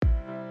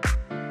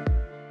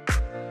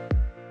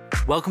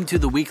Welcome to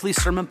the weekly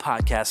sermon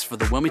podcast for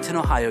the Wilmington,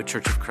 Ohio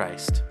Church of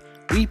Christ.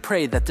 We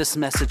pray that this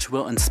message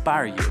will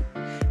inspire you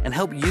and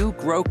help you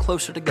grow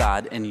closer to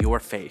God in your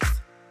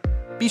faith.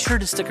 Be sure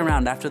to stick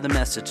around after the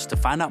message to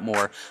find out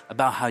more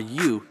about how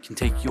you can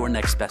take your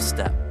next best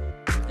step.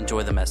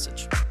 Enjoy the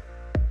message.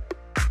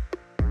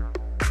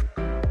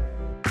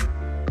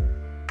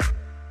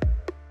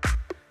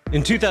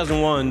 In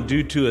 2001,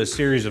 due to a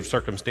series of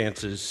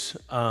circumstances,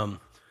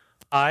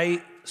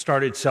 I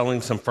started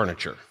selling some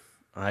furniture.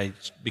 I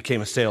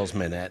became a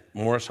salesman at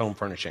Morris Home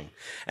Furnishing.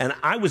 And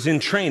I was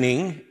in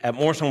training at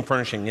Morris Home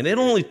Furnishing, and it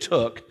only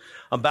took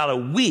about a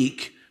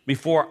week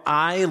before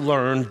I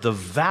learned the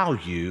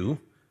value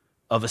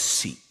of a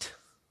seat.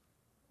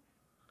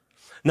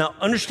 Now,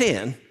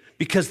 understand,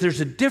 because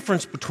there's a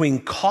difference between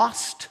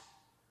cost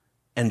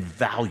and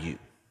value.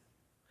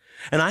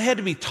 And I had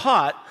to be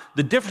taught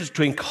the difference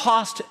between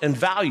cost and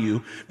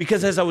value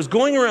because as I was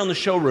going around the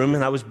showroom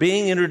and I was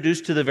being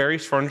introduced to the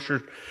various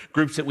furniture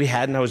groups that we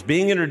had, and I was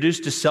being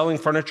introduced to selling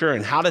furniture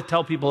and how to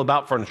tell people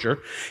about furniture,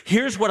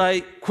 here's what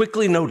I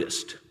quickly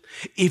noticed.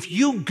 If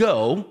you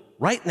go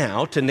right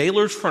now to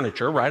Naylor's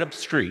Furniture right up the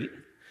street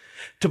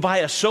to buy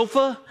a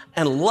sofa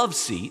and love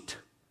seat,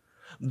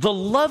 the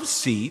love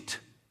seat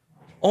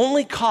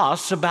only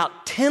costs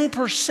about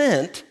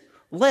 10%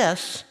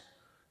 less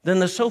than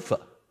the sofa,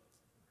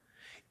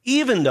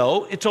 even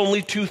though it's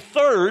only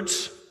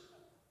 2/3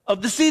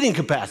 of the seating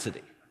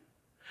capacity.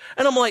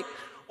 And I'm like,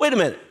 wait a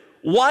minute,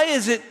 why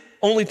is it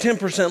only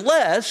 10%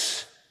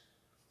 less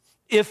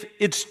if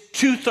it's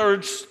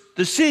 2/3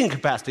 the seating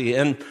capacity?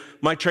 And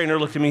my trainer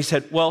looked at me and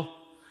said, well,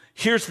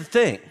 here's the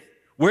thing.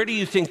 Where do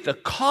you think the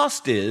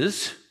cost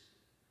is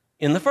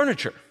in the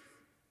furniture?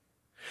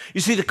 You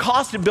see, the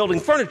cost of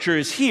building furniture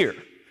is here,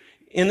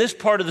 in this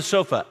part of the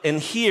sofa, and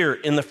here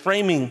in the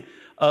framing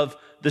of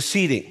the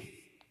seating.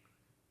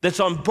 That's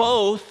on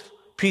both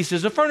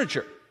pieces of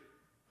furniture.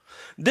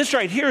 This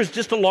right here is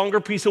just a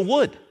longer piece of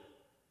wood,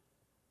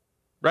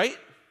 right?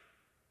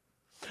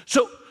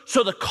 So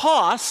the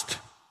cost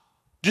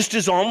just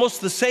is almost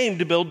the same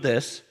to build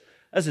this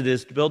as it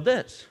is to build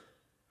this.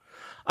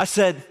 I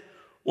said,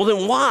 well,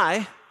 then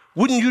why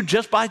wouldn't you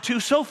just buy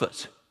 2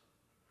 sofas?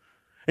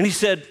 And he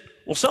said,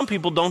 well, some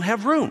people don't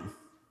have room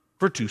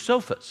for 2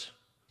 sofas.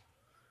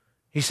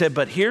 He said,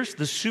 but here's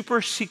the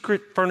super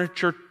secret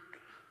furniture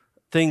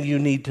thing you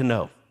need to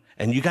know.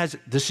 And you guys,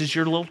 this is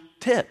your little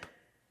tip.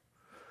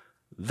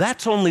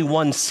 That's only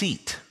 1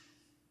 seat.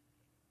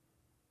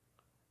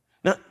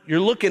 Now,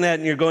 you're looking at it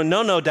and you're going,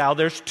 no, Dow,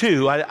 there's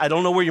 2. I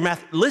don't know where your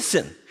math.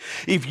 Listen,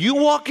 if you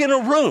walk in a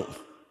room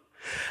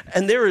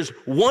and there is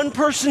 1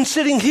 person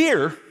sitting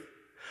here,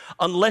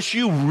 unless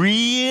you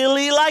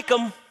really like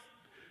them,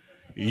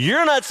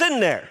 you're not sitting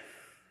there.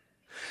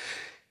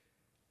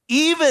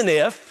 Even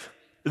if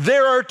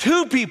there are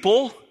 2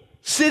 people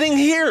sitting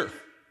here,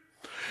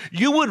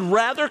 you would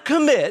rather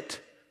commit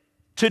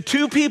to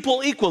 2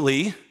 people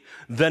equally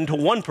than to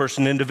 1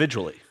 person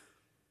individually.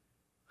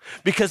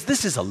 Because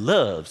this is a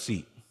love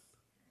seat.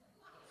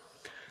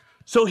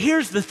 So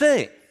here's the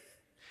thing.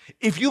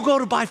 If you go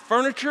to buy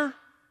furniture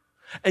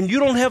and you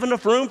don't have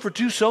enough room for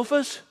 2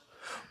 sofas,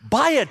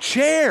 buy a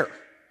chair.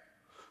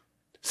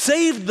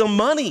 Save the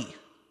money.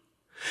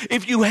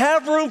 If you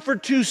have room for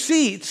 2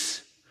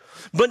 seats,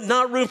 but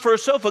not room for a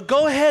sofa,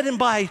 go ahead and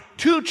buy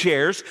 2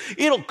 chairs.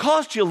 It'll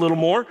cost you a little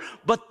more,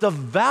 but the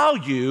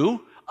value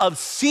of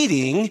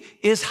seating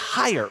is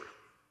higher.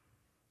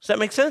 Does that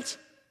make sense?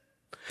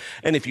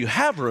 And if you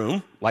have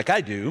room, like I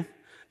do,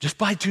 just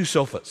buy 2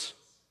 sofas,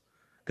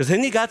 because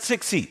then you got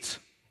 6 seats,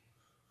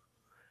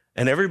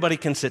 and everybody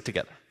can sit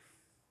together.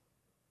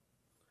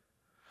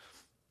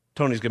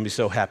 Tony's going to be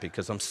so happy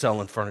because I'm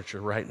selling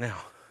furniture right now.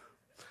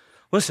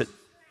 Listen.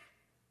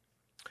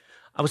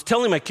 I was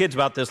telling my kids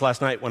about this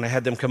last night when I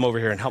had them come over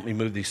here and help me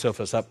move these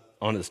sofas up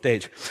onto the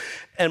stage.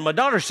 And my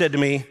daughter said to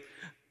me,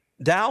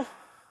 Dad,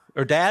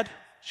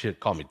 she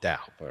called me Dow.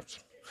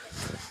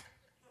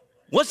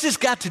 What's this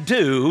got to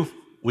do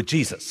with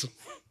Jesus?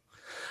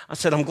 I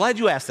said, I'm glad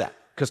you asked that,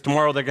 because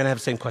tomorrow they're going to have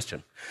the same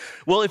question.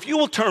 Well, if you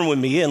will turn with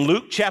me in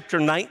Luke chapter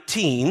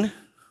 19,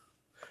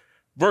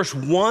 verse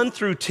 1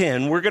 through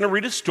 10, we're going to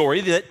read a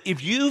story that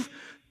if you've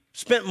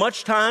spent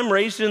much time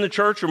raised in the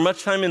church or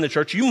much time in the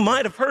church, you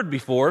might have heard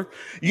before.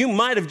 You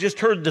might have just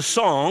heard the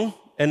song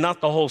and not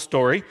the whole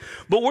story.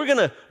 But we're going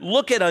to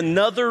look at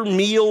another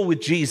meal with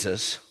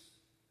Jesus.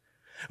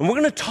 And we're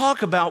going to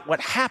talk about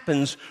what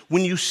happens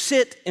when you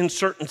sit in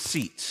certain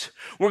seats.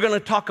 We're going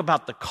to talk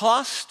about the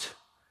cost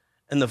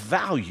and the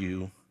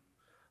value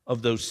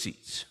of those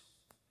seats.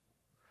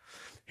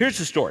 Here's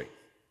the story.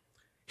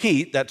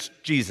 That's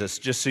Jesus,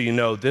 just so you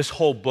know, this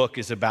whole book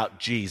is about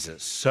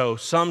Jesus. So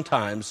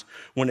sometimes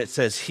when it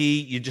says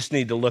he, you just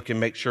need to look and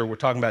make sure we're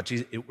talking about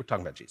Jesus. We're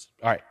talking about Jesus.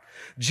 All right.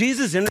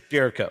 Jesus entered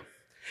Jericho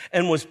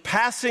and was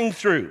passing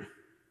through.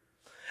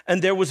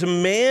 And there was a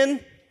man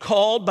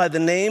called by the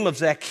name of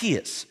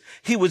Zacchaeus.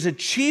 He was a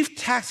chief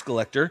tax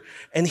collector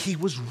and he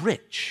was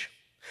rich.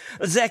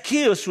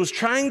 Zacchaeus was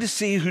trying to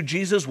see who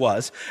Jesus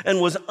was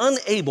and was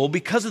unable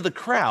because of the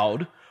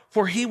crowd,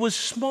 for he was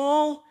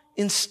small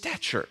in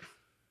stature.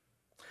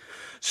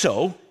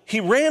 So he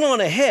ran on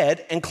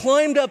ahead and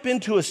climbed up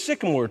into a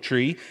sycamore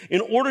tree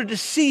in order to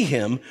see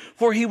him,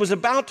 for he was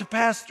about to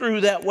pass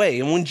through that way.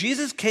 And when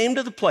Jesus came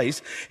to the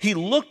place, he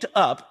looked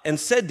up and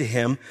said to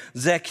him,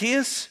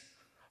 Zacchaeus,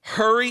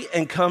 hurry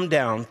and come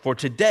down, for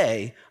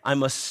today I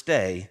must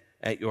stay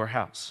at your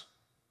house.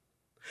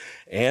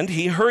 And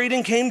he hurried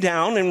and came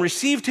down and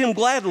received him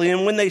gladly.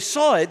 And when they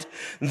saw it,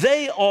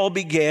 they all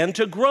began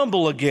to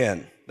grumble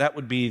again. That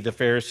would be the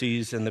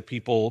Pharisees and the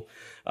people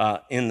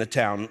in the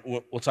town.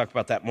 We'll talk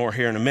about that more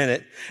here in a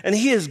minute. And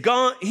he is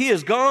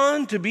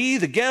gone to be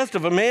the guest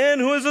of a man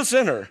who is a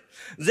sinner.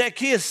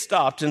 Zacchaeus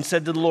stopped and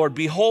said to the Lord,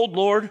 Behold,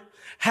 Lord,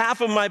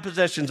 half of my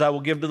possessions I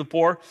will give to the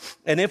poor.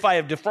 And if I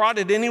have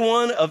defrauded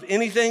anyone of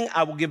anything,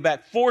 I will give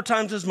back 4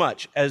 times as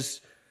much.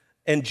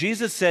 And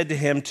Jesus said to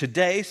him,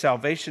 Today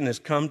salvation has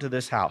come to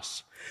this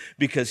house,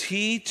 because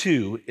he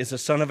too is a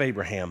son of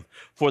Abraham.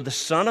 For the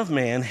Son of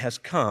Man has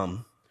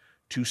come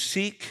to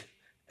seek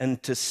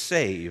and to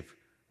save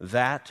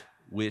that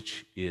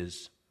which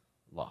is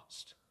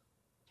lost.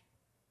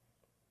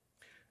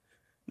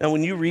 Now,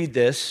 when you read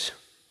this,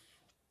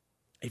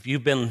 if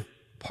you've been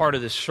part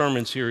of this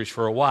sermon series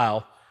for a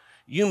while,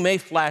 you may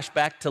flash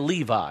back to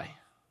Levi,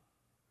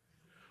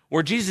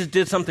 where Jesus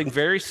did something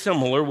very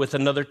similar with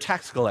another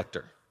tax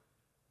collector.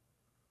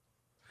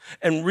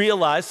 And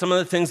realize some of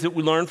the things that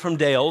we learned from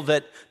Dale,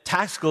 that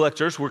tax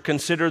collectors were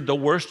considered the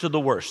worst of the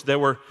worst. There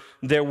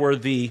were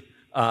the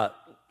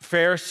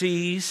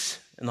Pharisees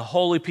and the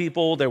holy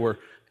people. There were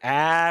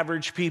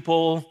average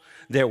people.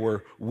 There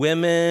were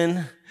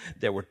women.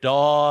 There were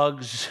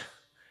dogs.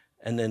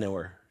 And then there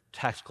were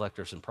tax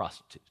collectors and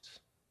prostitutes.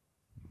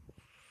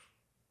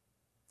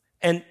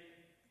 And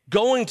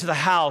going to the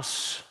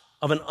house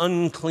of an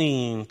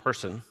unclean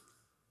person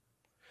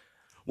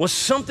was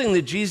something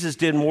that Jesus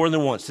did more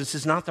than once. This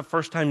is not the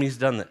first time he's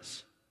done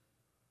this.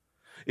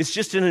 It's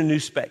just in a new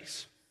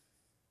space.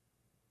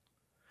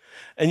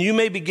 And you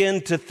may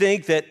begin to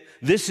think that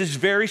this is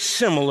very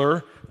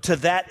similar to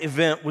that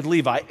event with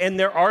Levi. And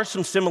there are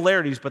some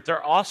similarities, but there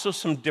are also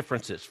some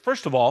differences.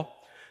 First of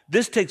all,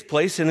 this takes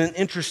place in an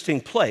interesting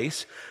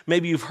place.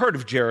 Maybe you've heard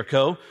of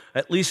Jericho,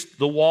 at least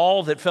the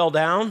wall that fell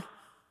down.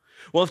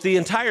 Well, if the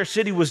entire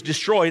city was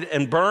destroyed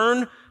and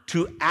burned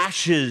to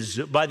ashes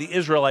by the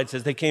Israelites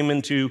as they came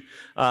into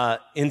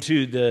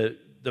the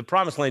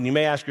promised land, you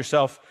may ask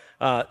yourself,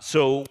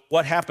 so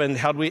what happened?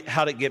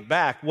 How'd it get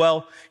back?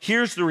 Well,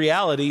 here's the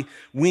reality.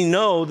 We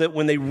know that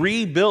when they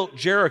rebuilt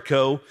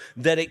Jericho,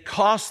 that it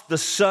cost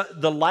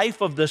the life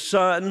of the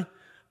son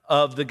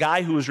of the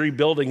guy who was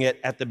rebuilding it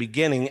at the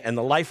beginning and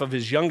the life of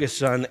his youngest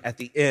son at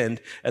the end.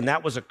 And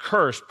that was a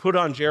curse put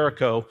on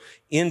Jericho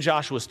in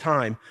Joshua's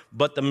time,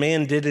 but the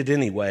man did it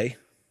anyway.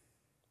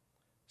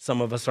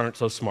 Some of us aren't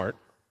so smart.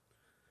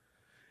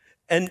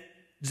 And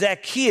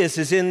Zacchaeus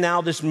is in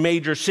now this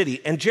major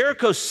city. And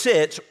Jericho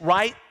sits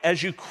right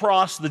as you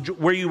cross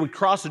where you would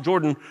cross the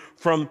Jordan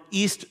from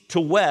east to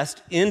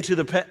west into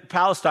the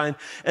Palestine.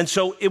 And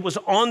so it was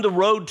on the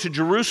road to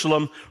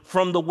Jerusalem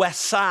from the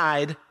west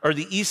side or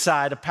the east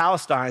side of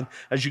Palestine.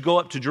 As you go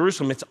up to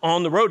Jerusalem, it's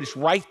on the road. It's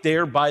right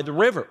there by the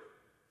river.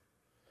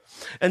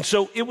 And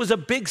so it was a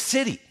big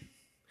city.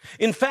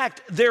 In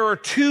fact, there are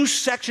 2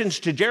 sections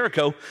to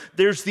Jericho.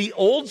 There's the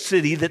old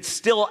city that's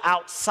still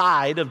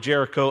outside of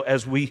Jericho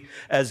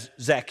as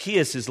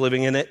Zacchaeus is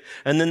living in it.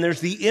 And then there's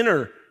the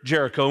inner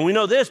Jericho. And we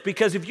know this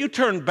because if you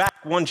turn back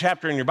one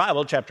chapter in your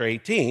Bible, chapter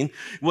 18,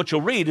 what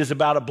you'll read is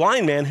about a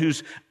blind man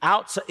who's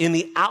in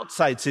the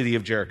outside city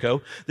of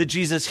Jericho that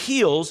Jesus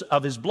heals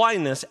of his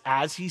blindness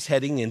as he's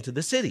heading into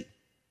the city.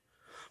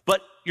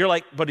 But you're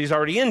like, but he's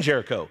already in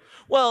Jericho.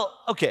 Well,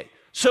 okay.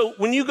 So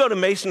when you go to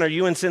Mason, are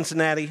you in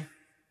Cincinnati?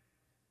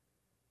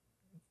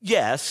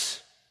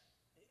 Yes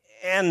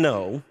and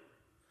no,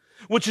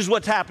 which is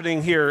what's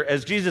happening here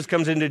as Jesus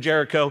comes into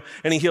Jericho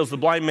and he heals the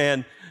blind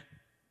man.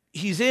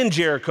 He's in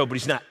Jericho, but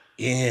he's not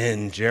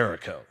in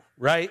Jericho,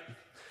 right?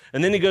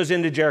 And then he goes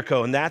into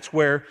Jericho, and that's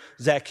where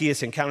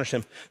Zacchaeus encounters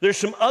him. There's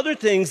some other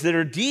things that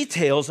are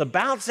details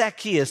about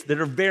Zacchaeus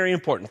that are very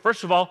important.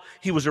 First of all,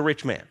 he was a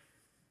rich man.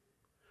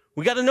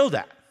 We got to know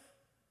that.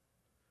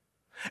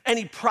 And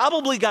he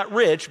probably got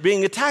rich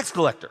being a tax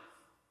collector.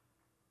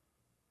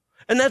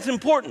 And that's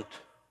important.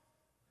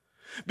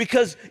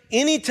 Because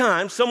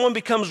anytime someone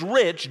becomes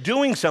rich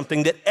doing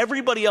something that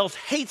everybody else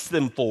hates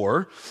them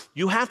for,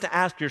 you have to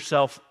ask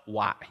yourself,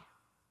 why?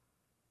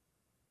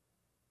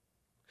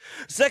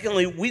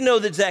 Secondly, we know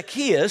that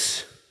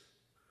Zacchaeus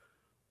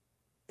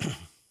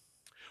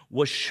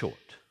was short.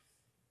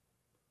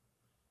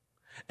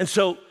 And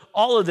so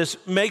all of this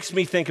makes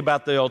me think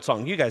about the old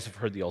song. You guys have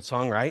heard the old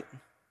song, right?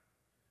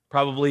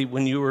 Probably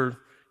when you were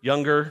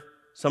younger.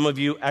 Some of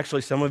you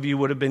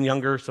would have been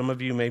younger. Some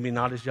of you maybe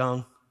not as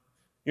young.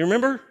 You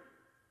remember?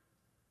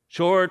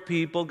 Short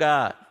people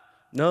got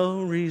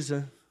no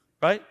reason,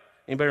 right?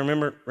 Anybody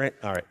remember? Right?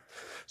 All right.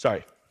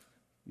 Sorry.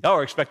 Y'all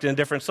were expecting a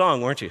different song,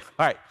 weren't you?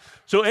 All right.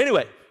 So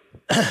anyway,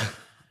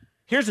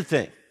 here's the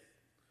thing.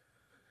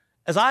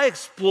 As I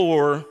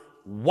explore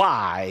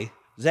why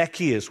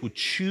Zacchaeus would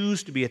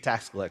choose to be a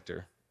tax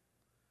collector,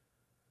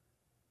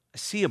 I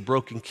see a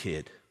broken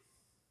kid.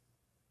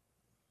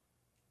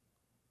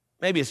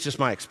 Maybe it's just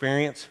my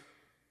experience.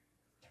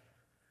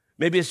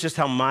 Maybe it's just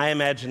how my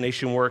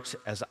imagination works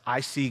as I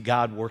see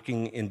God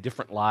working in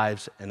different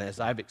lives and as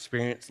I've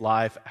experienced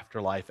life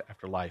after life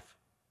after life.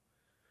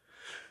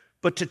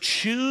 But to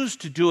choose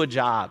to do a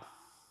job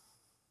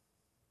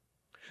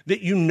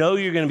that you know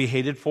you're going to be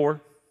hated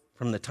for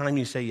from the time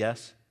you say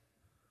yes,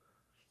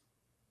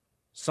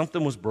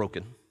 something was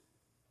broken.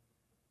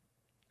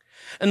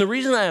 And the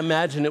reason I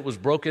imagine it was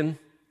broken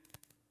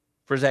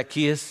for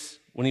Zacchaeus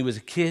when he was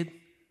a kid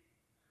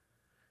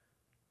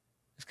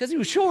is because he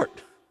was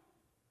short.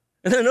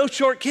 And I know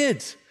short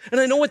kids,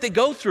 and I know what they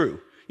go through.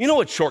 You know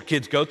what short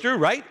kids go through,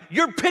 right?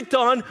 You're picked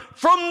on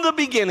from the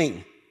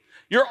beginning.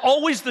 You're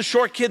always the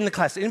short kid in the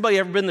class. Anybody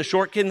ever been the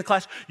short kid in the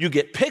class? You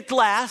get picked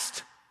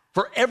last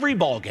for every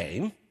ball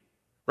game,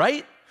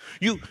 right?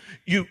 You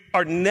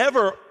are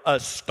never a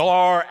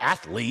star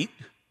athlete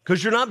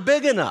because you're not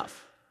big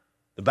enough.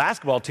 The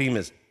basketball team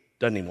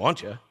doesn't even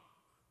want you,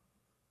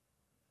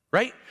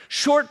 right?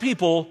 Short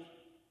people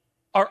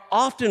are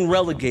often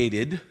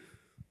relegated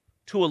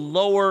to a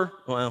lower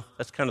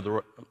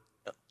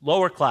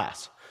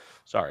class.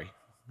 Sorry,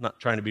 I'm not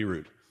trying to be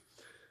rude.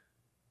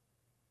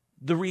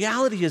 The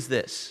reality is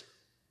this.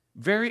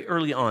 Very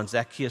early on,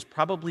 Zacchaeus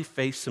probably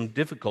faced some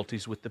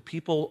difficulties with the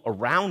people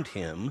around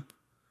him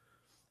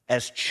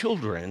as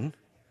children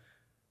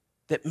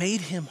that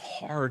made him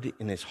hard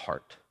in his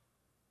heart.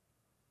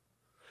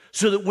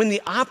 So that when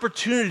the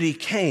opportunity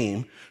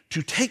came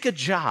to take a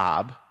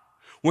job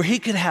where he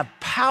could have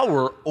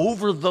power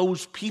over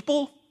those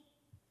people,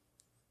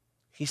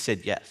 he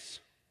said yes.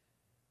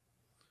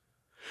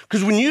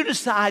 Because when you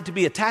decide to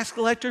be a tax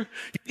collector,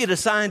 you get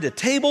assigned a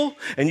table,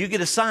 and you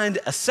get assigned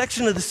a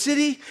section of the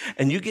city,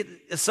 and you get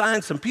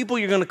assigned some people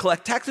you're going to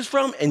collect taxes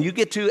from, and you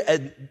get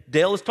to,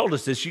 Dale has told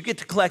us this, you get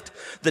to collect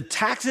the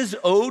taxes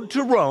owed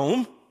to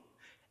Rome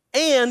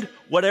and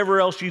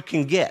whatever else you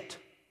can get.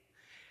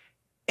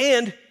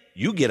 And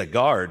you get a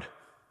guard,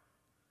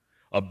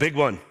 a big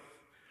one,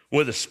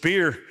 with a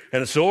spear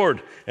and a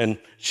sword and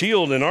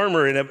shield and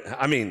armor.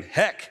 And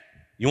heck,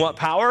 you want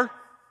power?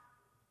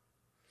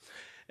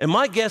 And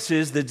my guess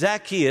is that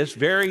Zacchaeus,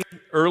 very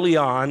early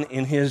on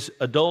in his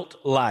adult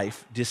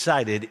life,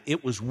 decided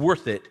it was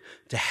worth it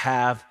to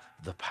have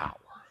the power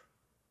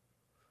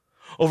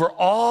over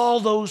all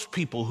those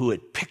people who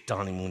had picked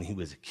on him when he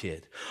was a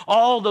kid,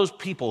 all those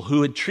people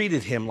who had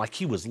treated him like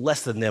he was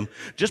less than them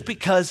just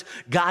because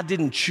God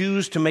didn't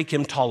choose to make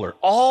him taller,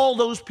 all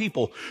those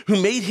people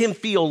who made him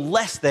feel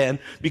less than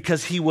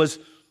because he was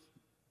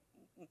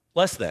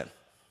less than.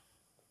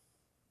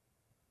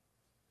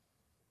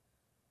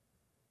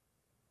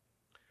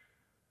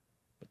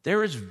 But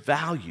there is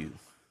value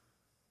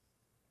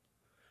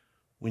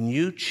when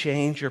you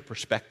change your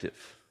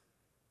perspective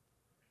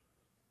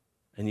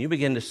and you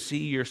begin to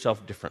see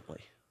yourself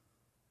differently.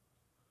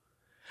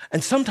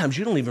 And sometimes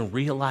you don't even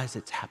realize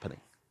it's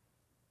happening.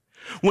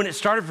 When it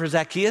started for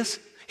Zacchaeus,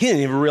 he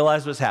didn't even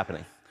realize what was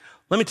happening.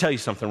 Let me tell you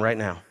something right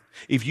now.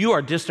 If you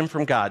are distant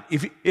from God,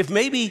 if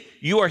maybe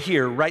you are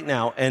here right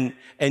now and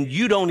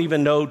you don't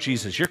even know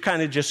Jesus, you're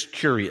kind of just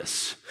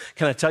curious.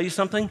 Can I tell you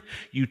something?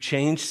 You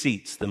changed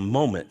seats the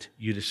moment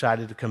you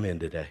decided to come in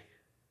today.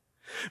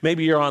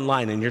 Maybe you're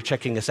online and you're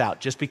checking us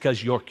out just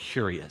because you're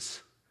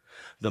curious.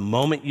 The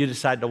moment you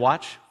decide to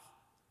watch,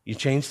 you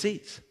change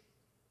seats.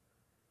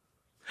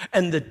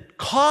 And the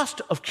cost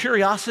of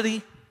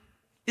curiosity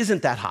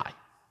isn't that high.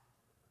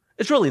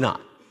 It's really not.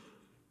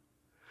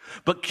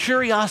 But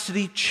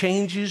curiosity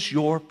changes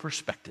your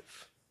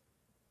perspective.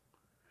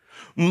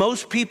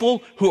 Most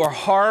people who are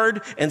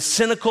hard and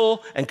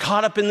cynical and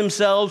caught up in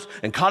themselves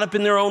and caught up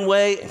in their own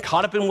way and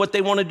caught up in what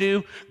they want to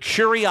do,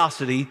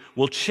 curiosity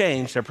will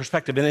change their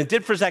perspective. And it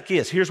did for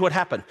Zacchaeus. Here's what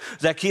happened.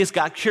 Zacchaeus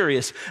got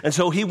curious, and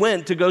so he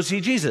went to go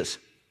see Jesus.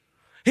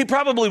 He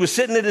probably was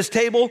sitting at his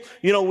table,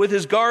 with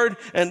his guard,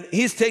 and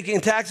he's taking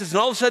taxes,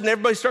 and all of a sudden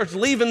everybody starts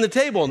leaving the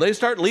table, and they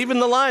start leaving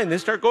the line. They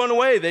start going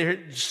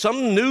away.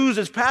 Some news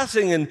is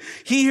passing, and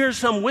he hears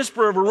some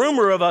whisper of a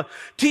rumor of a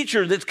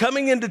teacher that's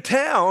coming into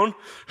town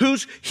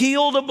who's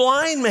healed a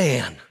blind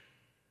man.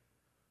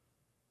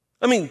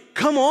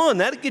 Come on,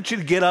 that'd get you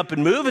to get up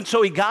and move. And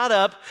so he got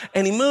up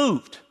and he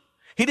moved.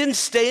 He didn't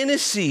stay in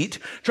his seat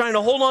trying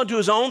to hold on to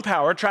his own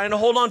power, trying to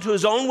hold on to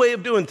his own way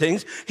of doing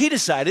things. He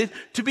decided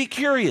to be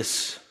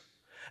curious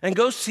and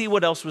go see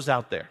what else was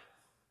out there.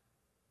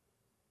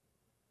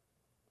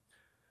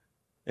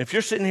 And if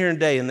you're sitting here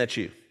today and that's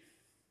you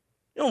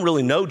don't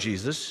really know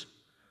Jesus,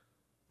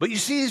 but you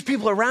see these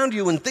people around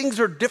you and things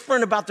are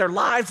different about their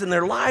lives and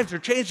their lives are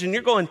changing, and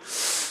you're going,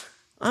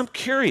 I'm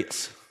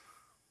curious.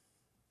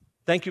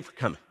 Thank you for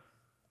coming.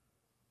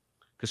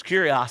 Because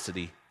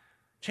curiosity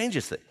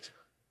changes things.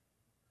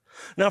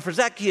 Now, for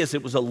Zacchaeus,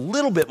 it was a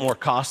little bit more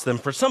cost than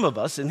for some of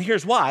us, and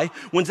here's why.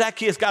 When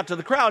Zacchaeus got to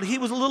the crowd, he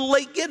was a little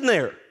late getting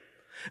there.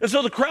 And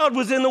so the crowd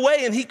was in the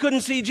way, and he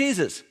couldn't see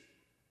Jesus.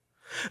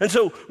 And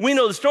so we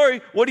know the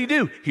story. What did he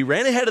do? He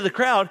ran ahead of the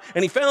crowd,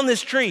 and he found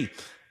this tree.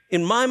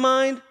 In my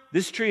mind,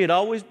 this tree had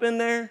always been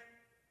there,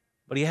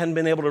 but he hadn't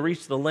been able to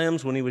reach the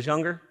limbs when he was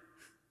younger.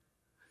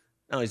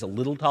 Now he's a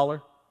little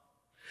taller.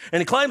 And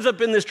he climbs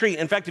up in this tree.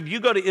 In fact, if you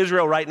go to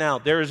Israel right now,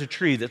 there is a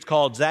tree that's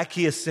called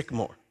Zacchaeus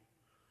sycamore.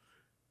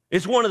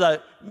 It's one of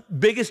the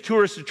biggest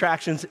tourist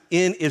attractions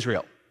in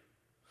Israel.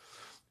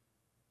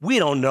 We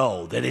don't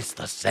know that it's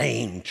the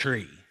same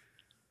tree,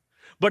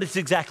 but it's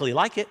exactly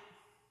like it.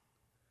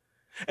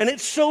 And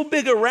it's so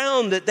big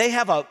around that they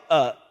have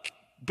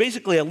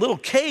basically a little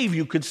cave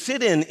you could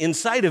sit in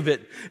inside of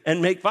it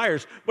and make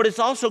fires. But it's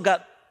also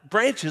got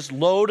branches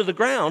low to the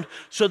ground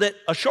so that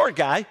a short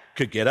guy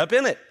could get up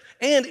in it.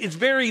 And it's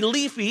very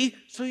leafy,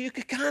 so you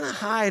could kind of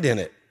hide in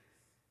it.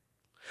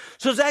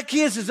 So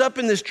Zacchaeus is up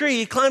in this tree.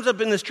 He climbs up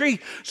in this tree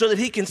so that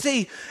he can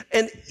see.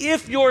 And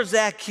if you're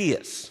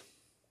Zacchaeus,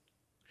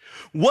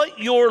 what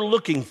you're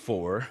looking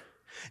for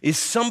is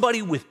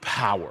somebody with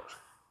power.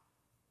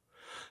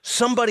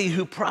 Somebody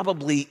who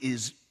probably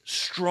is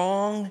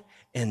strong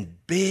and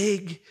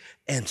big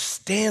and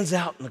stands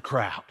out in the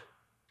crowd.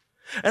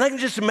 And I can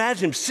just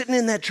imagine him sitting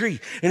in that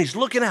tree, and he's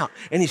looking out,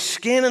 and he's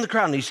scanning the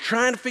crowd, and he's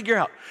trying to figure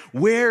out,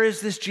 where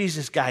is this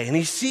Jesus guy? And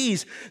he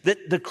sees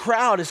that the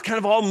crowd is kind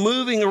of all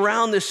moving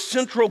around this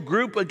central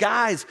group of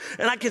guys.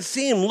 And I can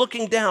see him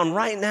looking down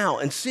right now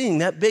and seeing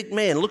that big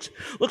man. Looks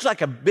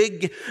like a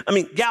big,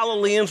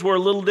 Galileans were a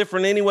little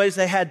different anyways.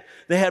 They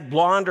had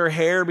blonder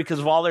hair because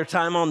of all their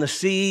time on the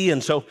sea.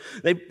 And so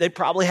they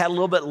probably had a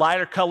little bit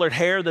lighter colored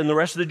hair than the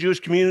rest of the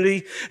Jewish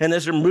community. And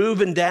as they're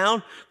moving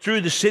down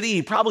through the city,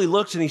 he probably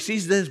looks and he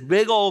sees this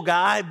big old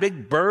guy,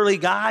 big burly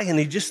guy, and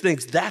he just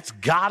thinks that's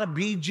gotta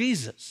be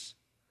Jesus.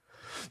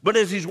 But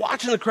as he's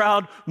watching the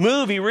crowd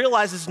move, he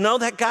realizes, no,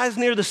 that guy's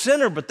near the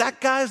center, but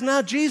that guy's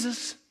not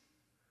Jesus.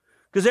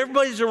 Because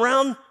everybody's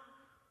around.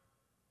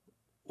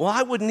 Well,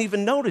 I wouldn't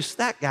even notice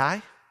that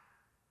guy.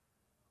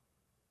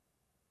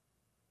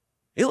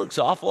 He looks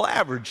awful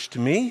average to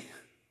me.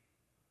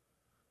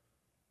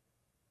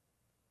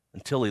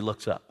 Until he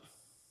looks up.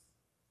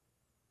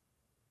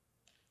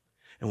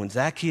 And when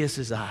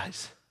Zacchaeus'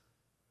 eyes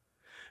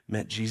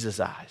met Jesus'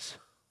 eyes,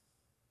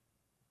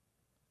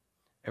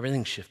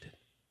 everything shifted.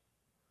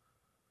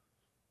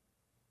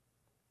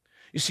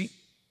 You see,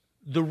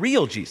 the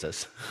real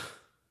Jesus,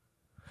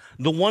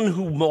 the one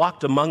who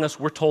walked among us,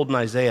 we're told in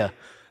Isaiah,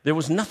 there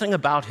was nothing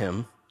about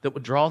him that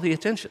would draw the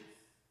attention.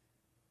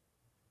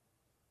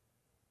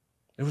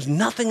 There was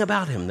nothing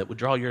about him that would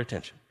draw your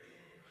attention.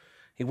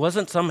 He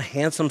wasn't some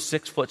handsome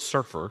 6-foot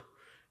surfer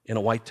in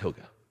a white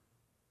toga.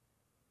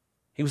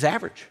 He was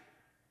average.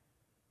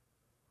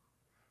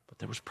 But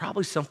there was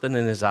probably something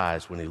in his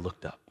eyes when he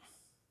looked up.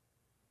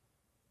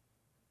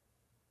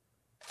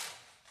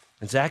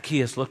 And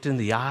Zacchaeus looked in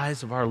the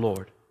eyes of our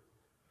Lord.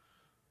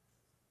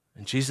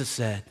 And Jesus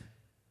said,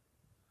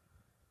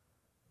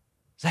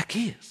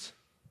 Zacchaeus,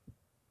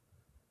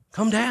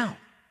 come down,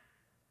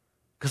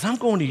 because I'm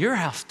going to your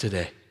house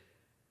today.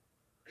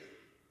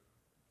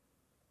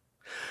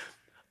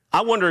 I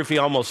wonder if he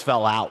almost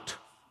fell out,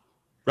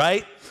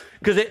 right?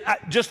 Because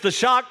just the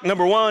shock,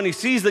 number one, he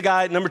sees the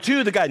guy. Number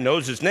two, the guy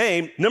knows his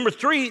name. Number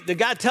three, the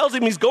guy tells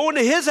him he's going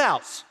to his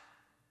house.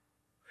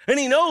 And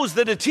he knows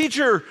that a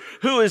teacher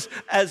who is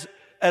as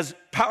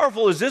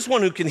powerful as this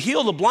one, who can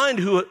heal the blind,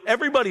 who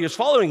everybody is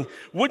following,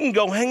 wouldn't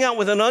go hang out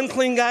with an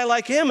unclean guy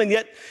like him. And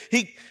yet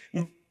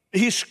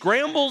he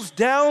scrambles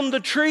down the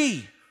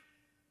tree.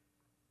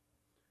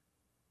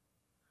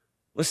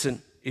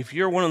 Listen, if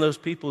you're one of those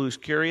people who's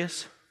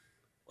curious,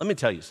 let me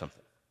tell you something.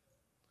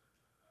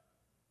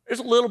 There's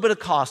a little bit of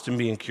cost in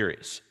being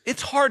curious.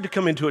 It's hard to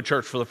come into a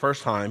church for the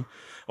first time,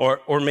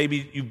 or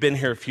maybe you've been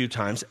here a few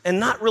times and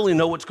not really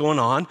know what's going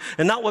on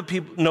and not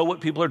know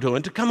what people are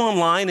doing. To come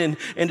online and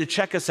to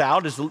check us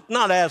out is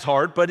not as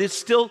hard, but it's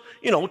still,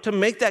 to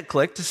make that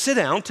click, to sit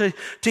down, to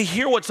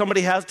hear what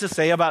somebody has to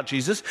say about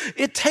Jesus,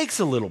 it takes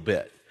a little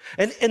bit.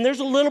 And there's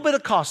a little bit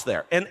of cost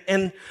there.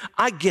 And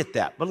I get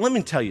that, but let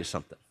me tell you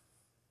something.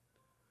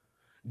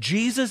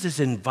 Jesus is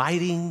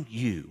inviting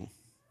you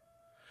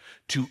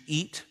to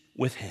eat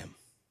with him.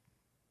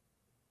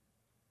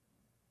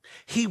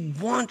 He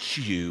wants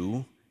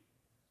you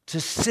to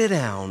sit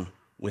down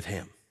with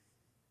him.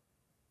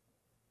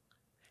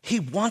 He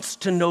wants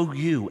to know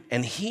you,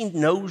 and he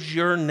knows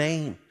your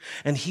name,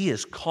 and he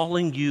is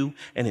calling you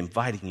and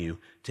inviting you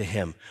to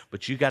him.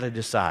 But you got to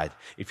decide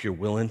if you're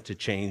willing to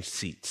change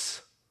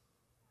seats,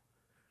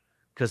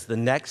 because the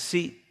next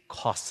seat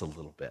costs a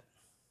little bit.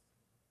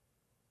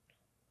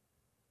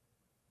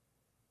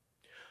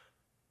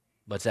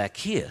 But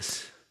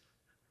Zacchaeus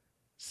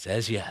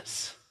says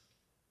yes.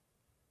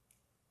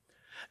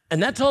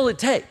 And that's all it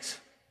takes.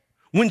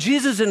 When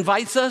Jesus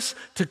invites us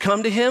to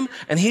come to him,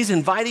 and he's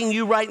inviting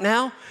you right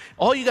now,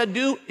 all you got to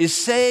do is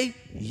say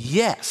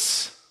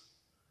yes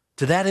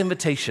to that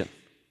invitation.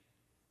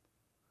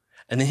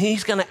 And then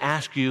he's going to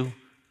ask you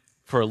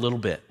for a little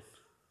bit.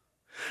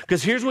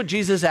 Because here's what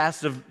Jesus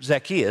asked of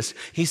Zacchaeus.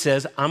 He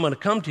says, I'm going to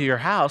come to your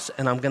house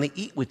and I'm going to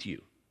eat with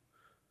you.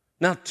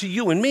 Now, to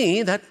you and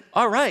me,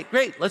 all right,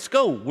 great, let's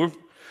go. We'll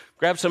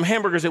grab some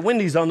hamburgers at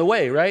Wendy's on the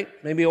way, right?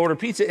 Maybe order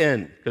pizza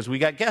in because we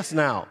got guests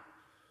now.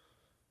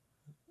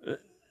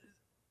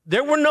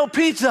 There were no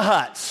Pizza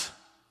Huts.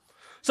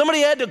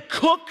 Somebody had to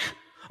cook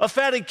a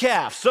fatted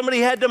calf. Somebody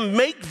had to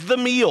make the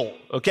meal,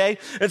 okay?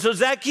 And so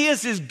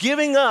Zacchaeus is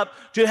giving up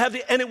to have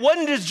and it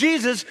wasn't just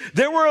Jesus.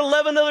 There were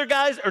 11 other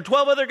guys or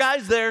 12 other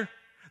guys there.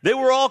 They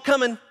were all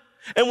coming.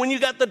 And when you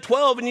got the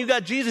 12 and you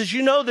got Jesus,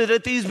 you know that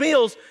at these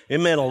meals,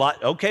 it meant a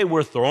lot. Okay,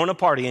 we're throwing a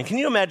party. And can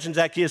you imagine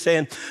Zacchaeus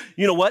saying,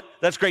 you know what?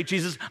 That's great,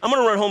 Jesus. I'm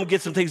going to run home and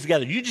get some things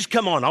together. You just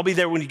come on. I'll be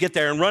there when you get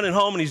there. And running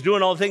home, and he's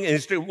doing all the things.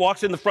 And he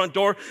walks in the front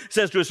door,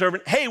 says to his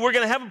servant, hey, we're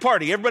going to have a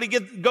party. Everybody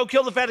go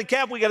kill the fatted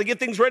calf. We got to get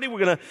things ready.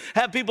 We're going to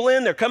have people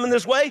in. They're coming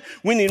this way.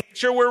 We need to make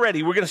sure we're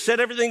ready. We're going to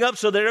set everything up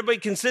so that everybody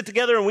can sit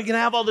together and we can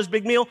have all this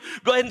big meal.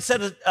 Go ahead and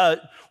set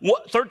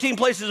 13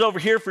 places over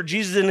here for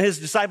Jesus and his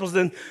disciples.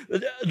 Then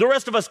the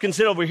rest of us can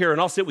sit over here and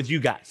I'll sit with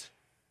you guys.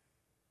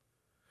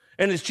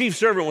 And his chief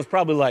servant was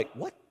probably like,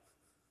 what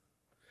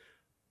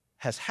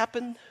has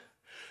happened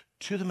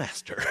to the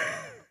master?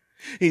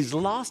 He's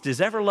lost his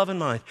ever-loving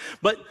mind.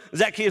 But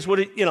Zacchaeus,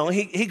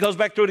 he goes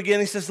back through it again.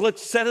 He says,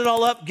 let's set it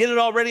all up, get it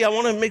all ready. I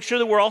want to make sure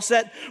that we're all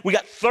set. We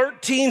got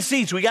 13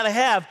 seats we got to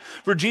have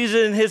for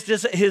Jesus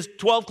and his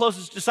 12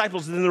 closest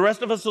disciples. And then the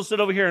rest of us will sit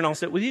over here and I'll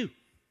sit with you.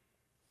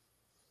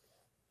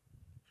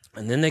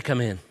 And then they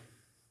come in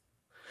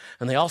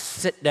and they all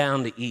sit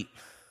down to eat.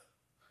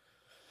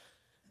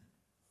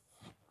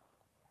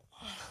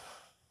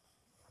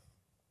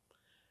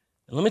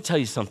 And let me tell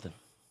you something.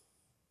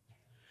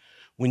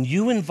 When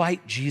you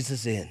invite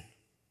Jesus in,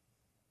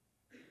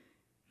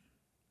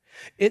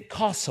 it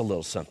costs a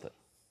little something.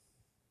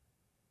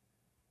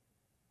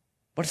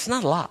 But it's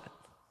not a lot.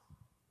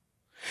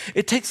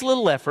 It takes a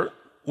little effort.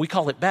 We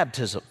call it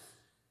baptism.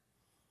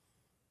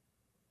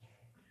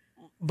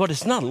 But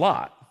it's not a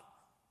lot.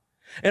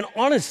 And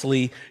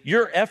honestly,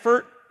 your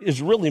effort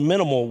is really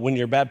minimal when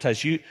you're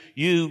baptized.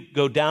 You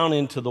go down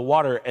into the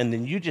water and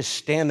then you just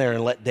stand there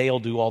and let Dale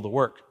do all the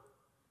work.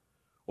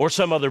 Or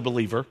some other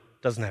believer.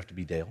 Doesn't have to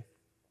be Dale.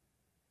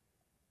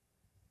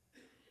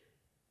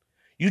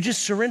 You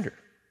just surrender.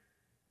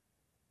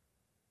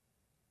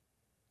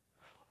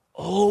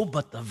 Oh,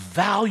 but the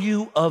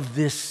value of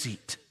this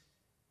seat.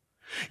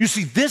 You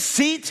see, this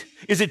seat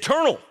is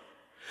eternal.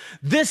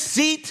 This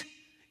seat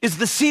is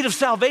the seat of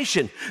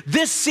salvation.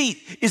 This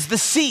seat is the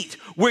seat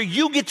where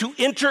you get to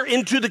enter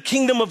into the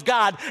kingdom of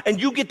God and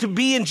you get to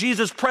be in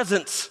Jesus'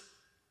 presence.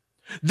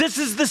 This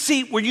is the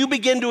seat where you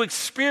begin to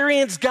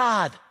experience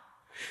God.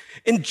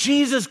 And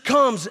Jesus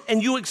comes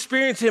and you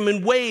experience him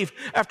in wave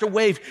after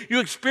wave. You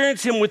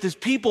experience him with his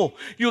people.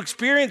 You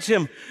experience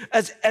him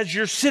as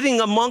you're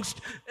sitting amongst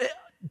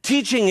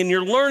teaching and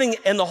you're learning,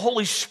 and the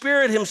Holy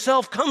Spirit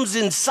himself comes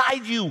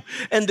inside you.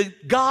 And the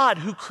God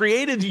who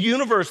created the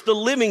universe, the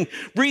living,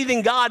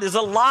 breathing God, is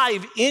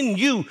alive in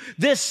you.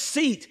 This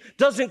seat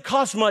doesn't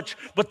cost much,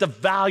 but the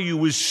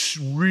value is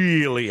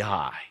really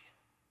high.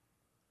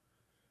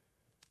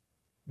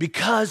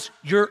 Because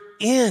you're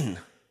in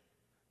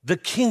the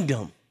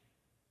kingdom.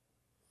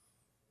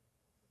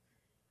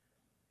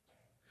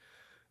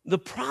 The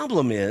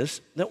problem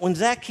is that when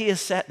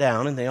Zacchaeus sat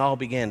down and they all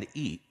began to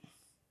eat,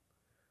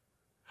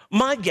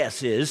 my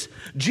guess is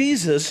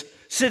Jesus,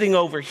 sitting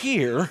over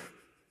here,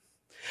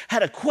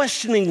 had a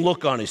questioning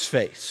look on his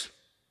face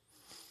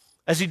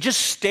as he just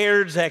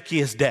stared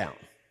Zacchaeus down.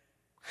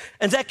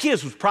 And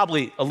Zacchaeus was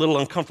probably a little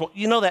uncomfortable.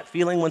 You know that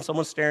feeling when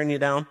someone's staring you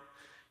down?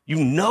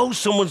 You know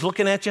someone's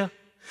looking at you?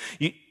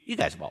 You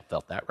guys have all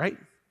felt that, right?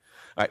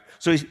 All right,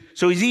 so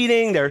he's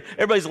eating,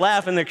 everybody's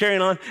laughing, they're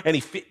carrying on, and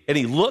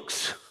he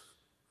looks,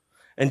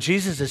 and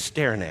Jesus is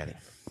staring at him.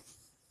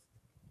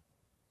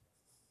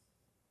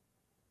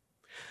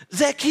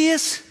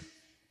 Zacchaeus,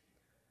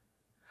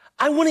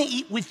 I want to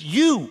eat with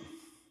you.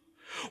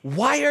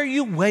 Why are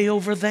you way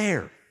over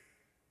there?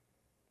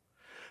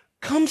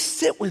 Come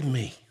sit with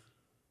me.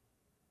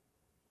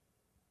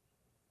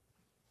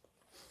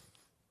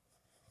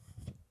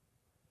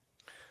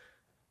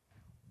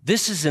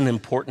 This is an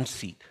important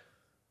seat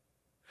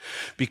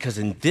because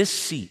in this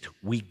seat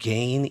we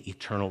gain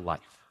eternal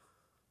life.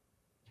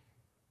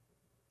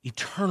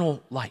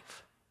 Eternal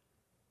life.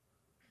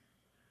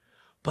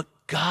 But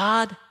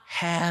God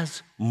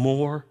has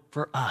more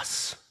for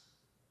us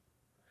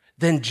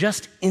than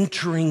just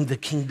entering the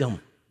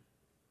kingdom.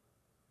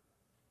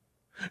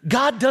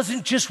 God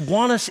doesn't just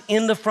want us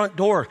in the front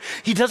door.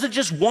 He doesn't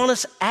just want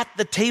us at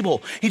the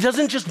table. He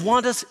doesn't just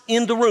want us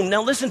in the room.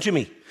 Now listen to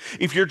me.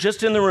 If you're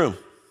just in the room,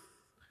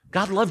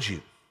 God loves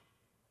you.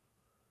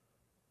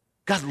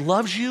 God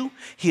loves you.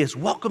 He has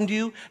welcomed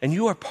you, and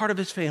you are part of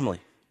his family.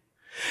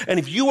 And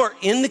if you are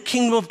in the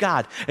kingdom of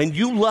God and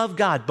you love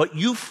God, but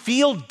you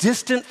feel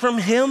distant from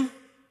him,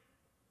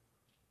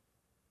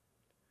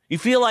 you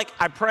feel like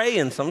I pray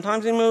and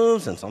sometimes he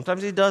moves and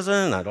sometimes he doesn't,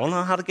 and I don't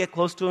know how to get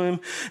close to him,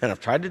 and I've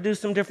tried to do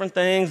some different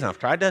things, and I've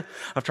tried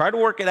to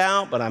work it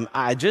out, but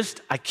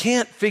I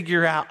can't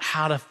figure out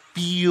how to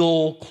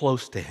feel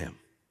close to him.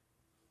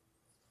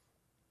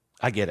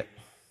 I get it.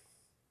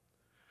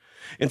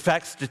 In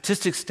fact,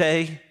 statistics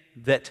say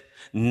that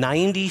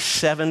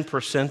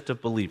 97%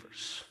 of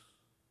believers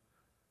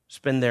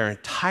spend their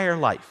entire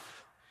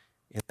life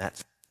in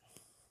that.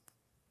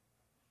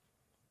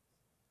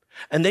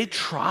 And they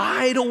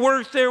try to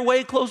work their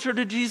way closer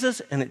to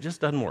Jesus, and it just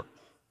doesn't work.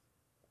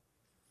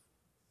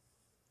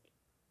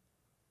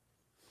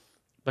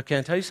 But can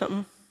I tell you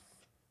something?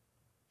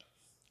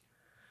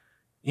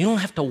 You don't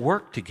have to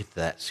work to get to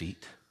that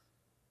seat.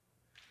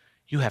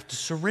 You have to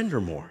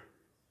surrender more.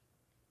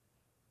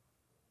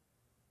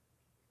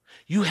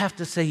 You have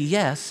to say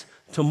yes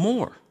to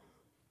more.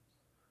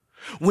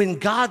 When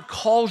God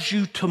calls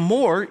you to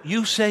more,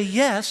 you say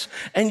yes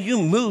and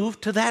you move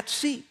to that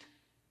seat.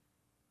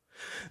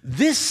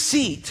 This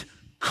seat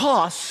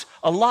costs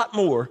a lot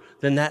more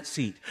than that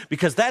seat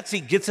because that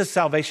seat gets us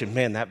salvation.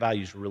 Man, that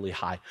value is really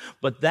high.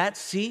 But that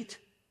seat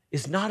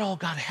is not all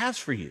God has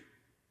for you.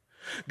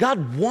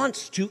 God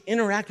wants to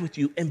interact with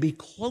you and be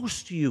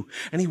close to you,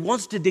 and he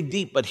wants to dig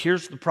deep, but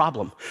here's the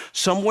problem.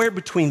 Somewhere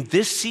between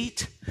this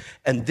seat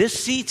and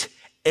this seat,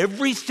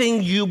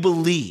 everything you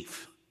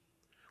believe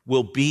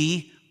will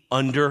be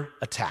under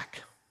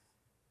attack.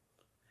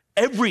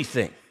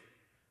 Everything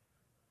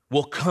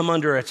will come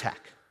under attack.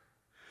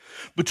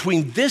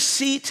 Between this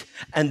seat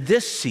and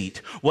this seat,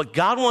 what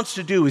God wants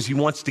to do is he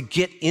wants to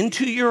get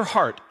into your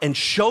heart and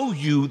show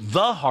you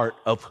the heart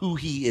of who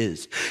he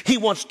is. He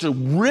wants to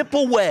rip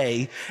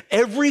away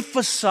every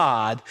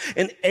facade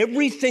and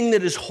everything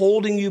that is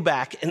holding you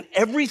back and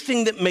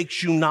everything that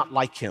makes you not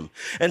like him.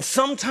 And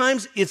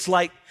sometimes it's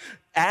like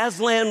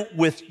Aslan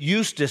with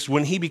Eustace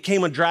when he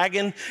became a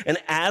dragon, and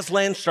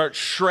Aslan starts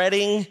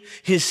shredding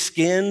his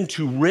skin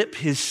to rip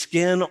his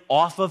skin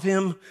off of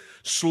him,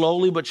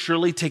 slowly but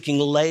surely taking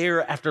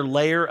layer after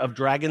layer of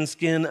dragon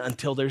skin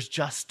until there's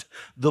just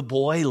the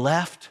boy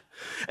left.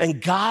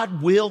 And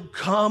God will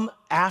come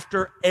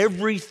after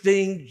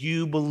everything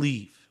you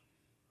believe.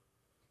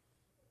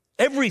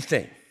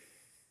 Everything.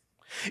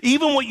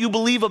 Even what you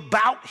believe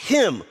about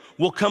him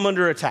will come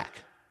under attack.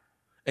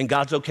 And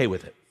God's okay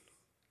with it.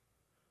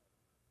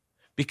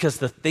 Because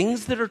the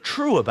things that are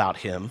true about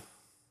him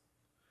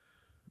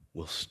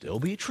will still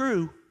be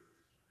true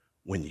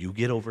when you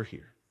get over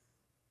here.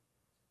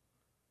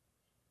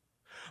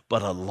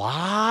 But a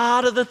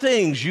lot of the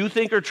things you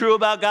think are true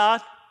about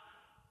God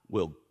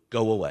will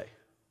go away.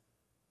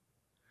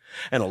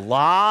 And a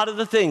lot of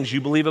the things you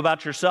believe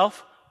about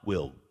yourself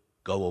will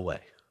go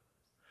away.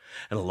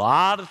 And a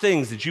lot of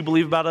things that you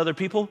believe about other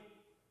people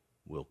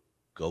will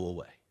go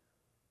away.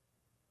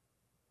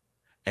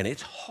 And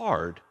it's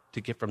hard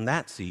to get from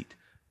that seat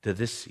to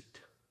this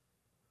seat.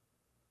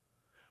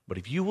 But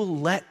if you will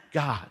let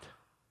God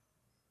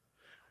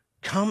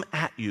come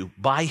at you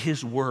by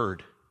his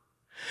word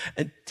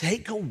and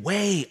take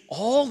away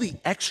all the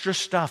extra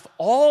stuff,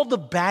 all the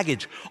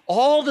baggage,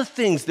 all the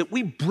things that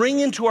we bring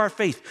into our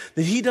faith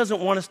that he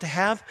doesn't want us to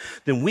have,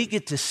 then we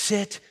get to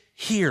sit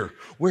here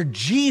where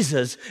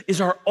Jesus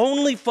is our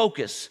only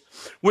focus,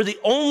 where the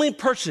only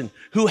person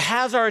who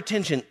has our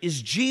attention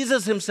is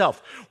Jesus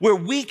himself, where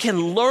we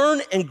can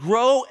learn and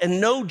grow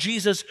and know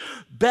Jesus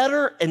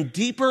better and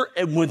deeper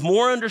and with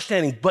more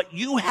understanding. But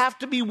you have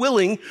to be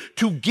willing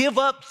to give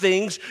up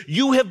things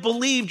you have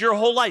believed your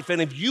whole life.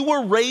 And if you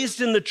were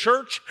raised in the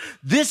church,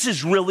 this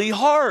is really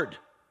hard.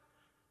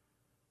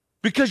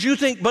 Because you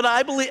think, but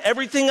I believe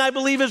everything I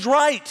believe is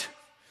right.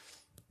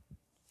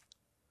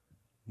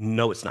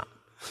 No, it's not.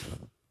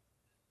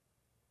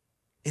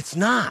 It's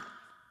not.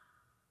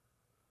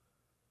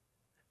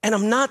 And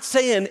I'm not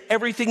saying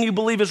everything you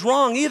believe is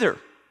wrong either.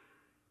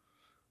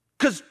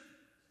 Because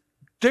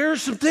there are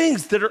some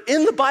things that are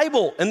in the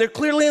Bible, and they're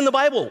clearly in the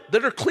Bible,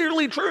 that are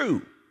clearly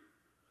true.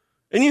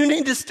 And you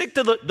need to stick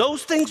to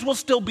those things will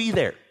still be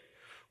there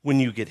when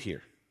you get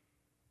here.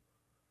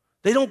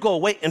 They don't go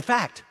away. In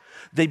fact,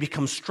 they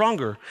become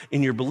stronger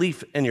in your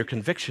belief and your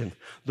conviction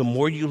the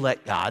more you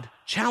let God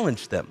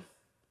challenge them.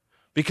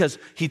 Because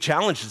he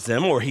challenges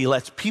them, or he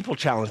lets people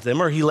challenge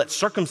them, or he lets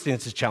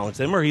circumstances challenge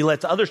them, or he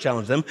lets others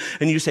challenge them.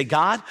 And you say,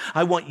 God,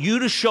 I want you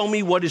to show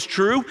me what is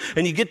true.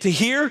 And you get to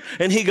here,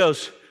 and he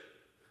goes,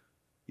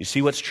 you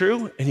see what's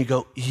true? And you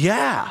go,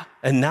 yeah.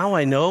 And now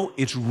I know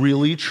it's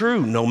really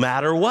true, no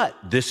matter what.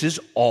 This is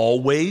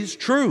always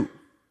true.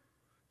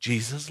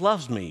 Jesus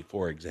loves me,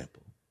 for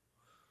example.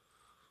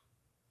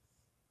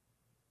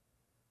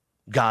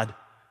 God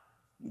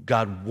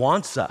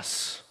wants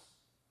us,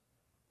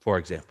 for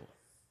example.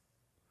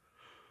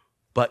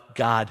 But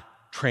God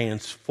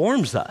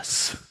transforms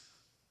us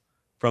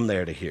from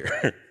there to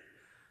here.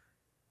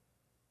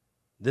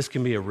 This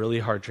can be a really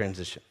hard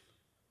transition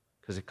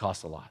because it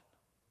costs a lot.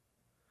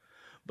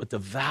 But the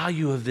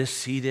value of this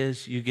seat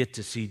is you get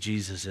to see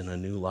Jesus in a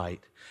new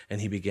light, and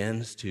he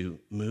begins to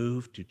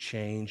move to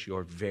change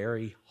your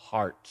very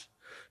heart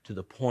to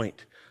the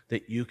point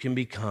that you can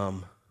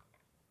become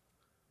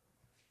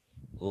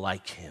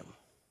like him.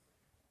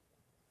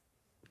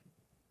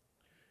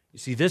 You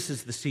see, this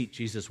is the seat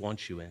Jesus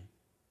wants you in.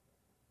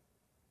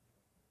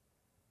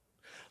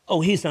 Oh,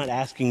 he's not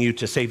asking you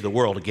to save the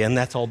world again.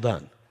 That's all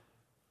done.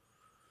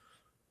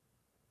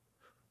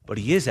 But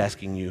he is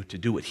asking you to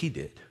do what he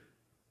did.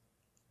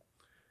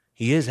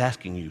 He is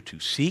asking you to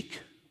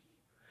seek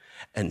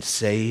and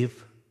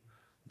save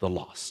the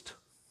lost.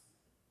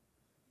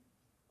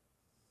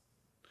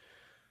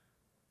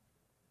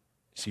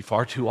 See,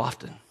 far too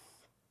often,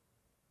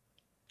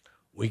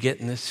 we get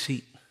in this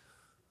seat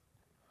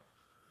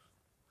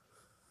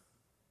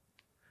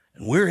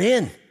and we're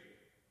in.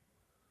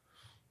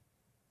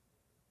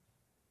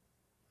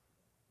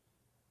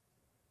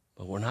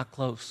 But we're not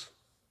close.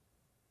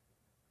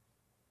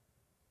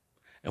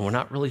 And we're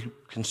not really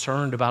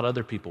concerned about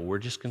other people. We're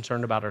just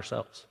concerned about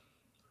ourselves,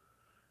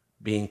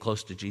 being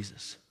close to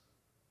Jesus.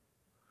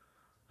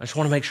 I just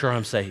want to make sure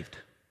I'm saved.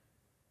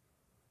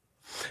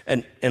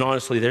 And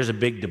honestly, there's a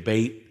big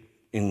debate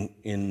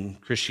in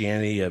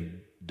Christianity, a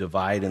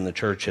divide in the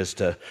church as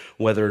to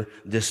whether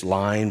this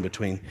line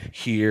between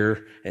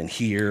here and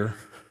here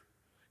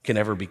can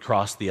ever be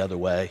crossed the other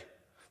way.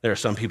 There are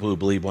some people who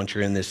believe once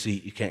you're in this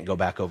seat, you can't go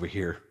back over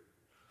here.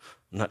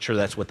 I'm not sure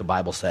that's what the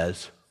Bible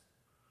says.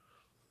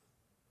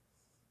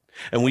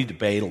 And we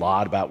debate a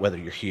lot about whether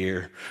you're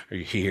here or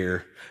you're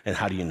here, and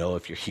how do you know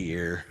if you're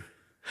here?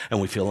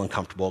 And we feel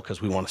uncomfortable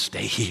because we want to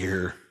stay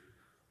here.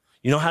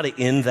 You know how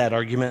to end that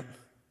argument?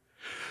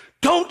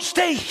 Don't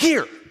stay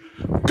here.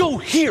 Go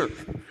here.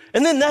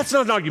 And then that's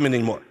not an argument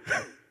anymore.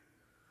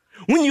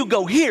 When you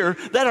go here,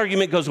 that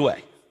argument goes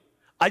away.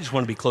 I just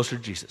want to be closer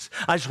to Jesus.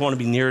 I just want to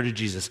be nearer to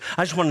Jesus.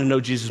 I just want to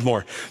know Jesus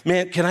more.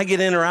 Man, can I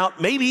get in or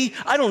out? Maybe.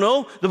 I don't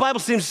know. The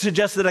Bible seems to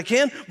suggest that I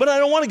can, but I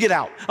don't want to get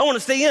out. I want to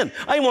stay in.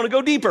 I want to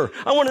go deeper.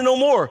 I want to know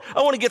more.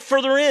 I want to get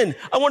further in.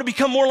 I want to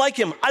become more like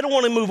him. I don't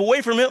want to move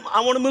away from him.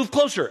 I want to move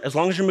closer. As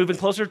long as you're moving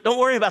closer, don't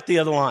worry about the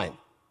other line.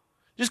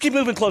 Just keep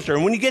moving closer.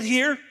 And when you get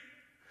here,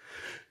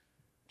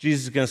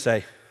 Jesus is going to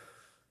say,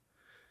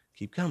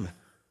 keep coming.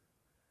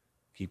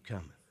 Keep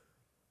coming.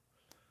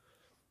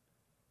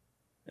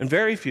 And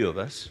very few of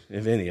us,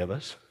 if any of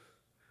us,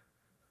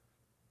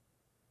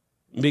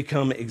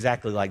 become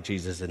exactly like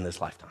Jesus in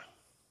this lifetime.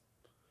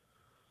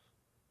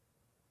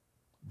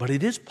 But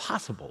it is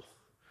possible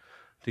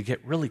to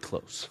get really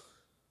close.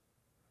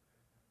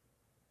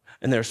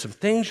 And there are some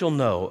things you'll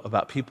know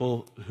about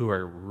people who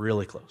are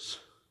really close.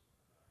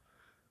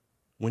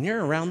 When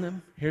you're around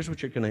them, here's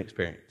what you're going to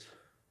experience: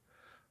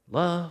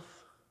 love,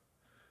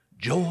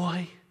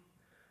 joy,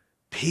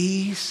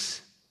 peace,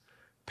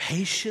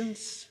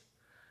 patience,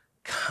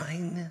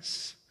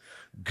 kindness,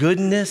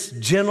 goodness,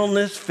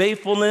 gentleness,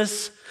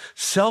 faithfulness,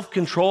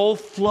 self-control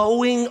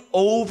flowing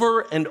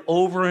over and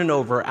over and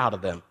over out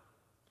of them.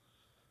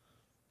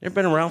 You ever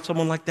been around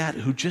someone like that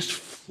who just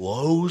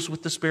flows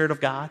with the Spirit of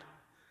God?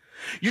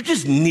 You're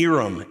just near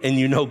them and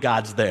you know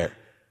God's there.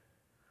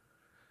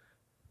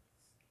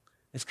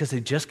 It's because they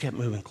just kept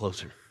moving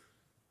closer.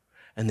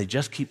 And they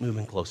just keep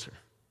moving closer.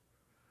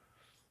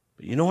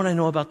 But you know what I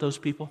know about those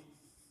people?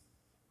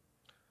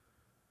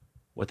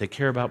 What they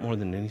care about more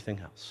than anything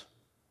else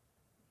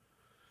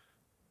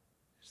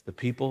is the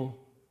people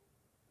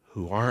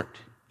who aren't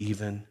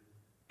even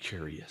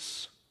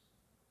curious.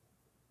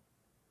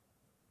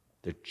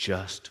 They're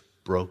just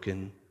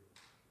broken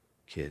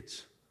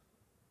kids.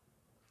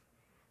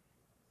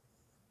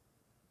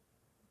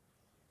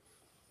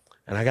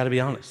 And I got to be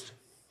honest,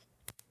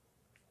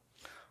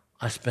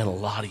 I spent a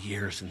lot of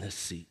years in this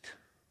seat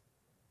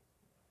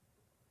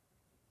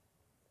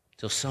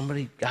till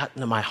somebody got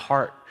into my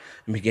heart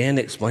and began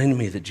to explain to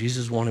me that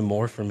Jesus wanted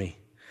more for me.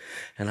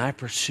 And I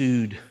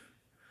pursued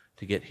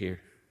to get here.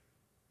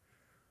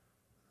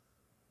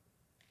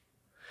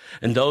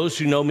 And those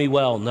who know me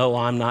well know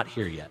I'm not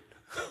here yet.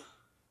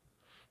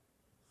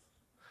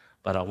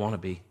 But I want to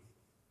be.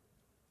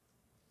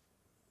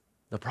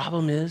 The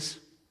problem is,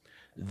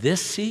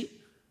 this seat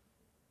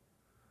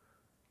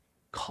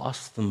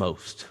costs the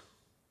most.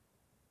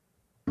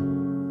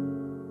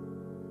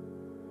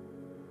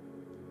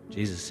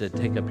 Jesus said,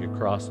 take up your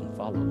cross and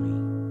follow me.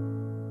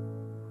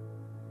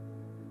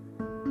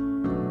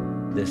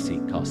 This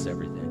seat costs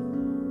everything.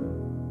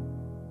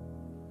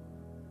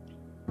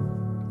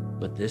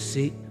 But this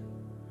seat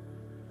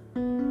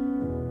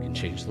can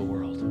change the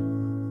world.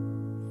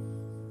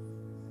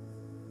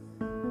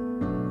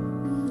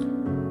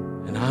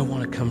 And I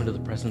want to come into the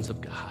presence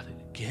of God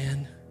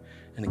again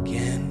and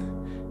again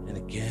and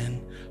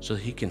again so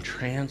that he can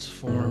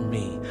transform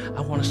me.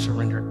 I want to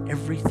surrender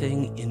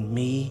everything in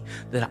me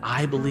that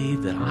I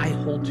believe, that I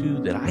hold to,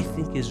 that I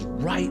think is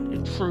right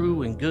and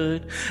true and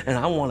good. And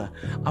I want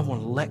to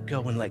let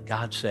go and let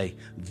God say,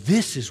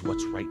 this is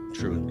what's right and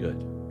true and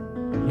good.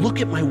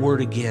 Look at my word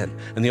again.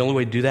 And the only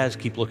way to do that is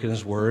keep looking at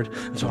his word.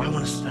 And so I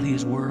want to study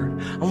his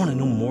word. I want to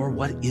know more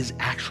what is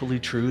actually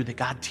true, that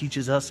God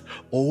teaches us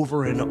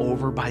over and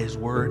over by his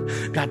word.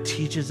 God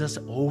teaches us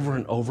over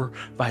and over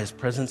by his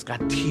presence.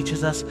 God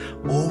teaches us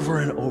over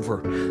and over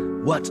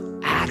what's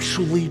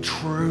actually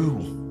true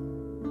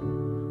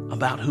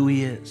about who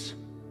he is.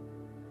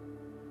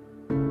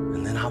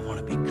 And then I want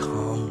to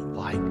become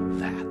like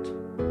that.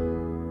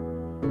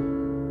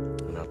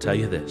 And I'll tell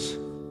you this.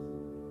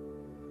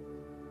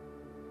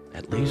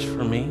 At least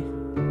for me,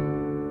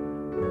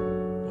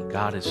 what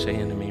God is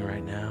saying to me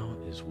right now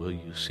is, will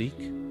you seek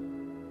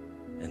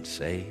and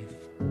save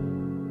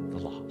the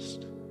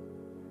lost?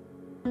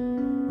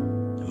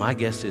 And my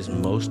guess is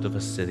most of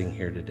us sitting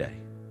here today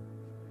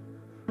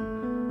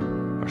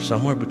are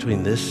somewhere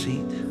between this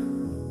seat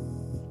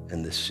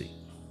and this seat.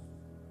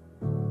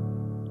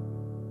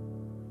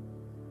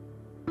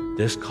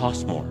 This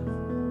costs more,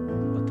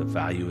 but the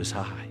value is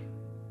high.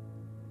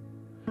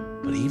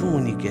 But even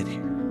when you get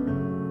here,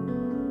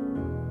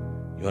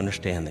 you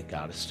understand that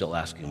God is still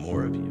asking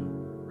more of you,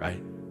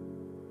 right?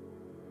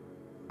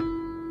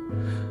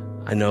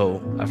 I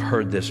know I've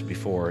heard this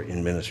before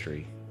in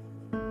ministry.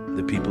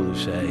 The people who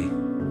say,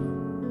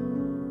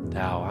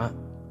 Dow,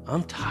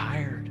 I'm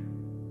tired.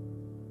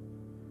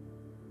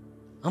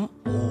 I'm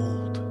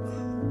old.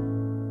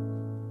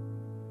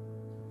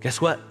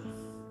 Guess what?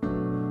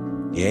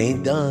 You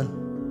ain't done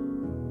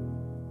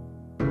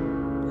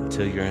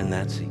until you're in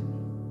that seat.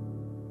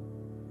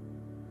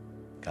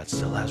 God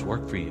still has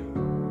work for you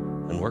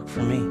and work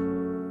for me.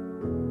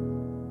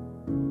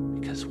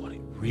 Because what he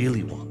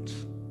really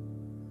wants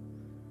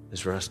is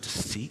for us to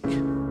seek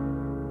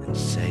and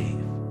save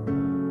the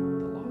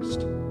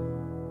lost.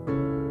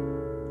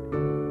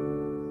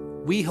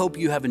 We hope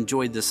you have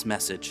enjoyed this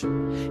message.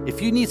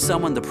 If you need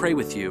someone to pray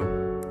with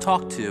you,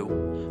 talk to,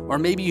 or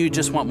maybe you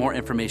just want more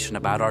information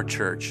about our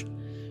church,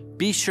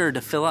 be sure to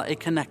fill out a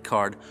Connect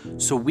card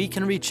so we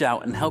can reach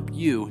out and help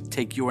you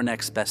take your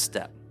next best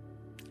step.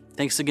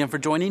 Thanks again for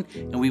joining,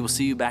 and we will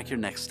see you back here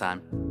next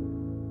time.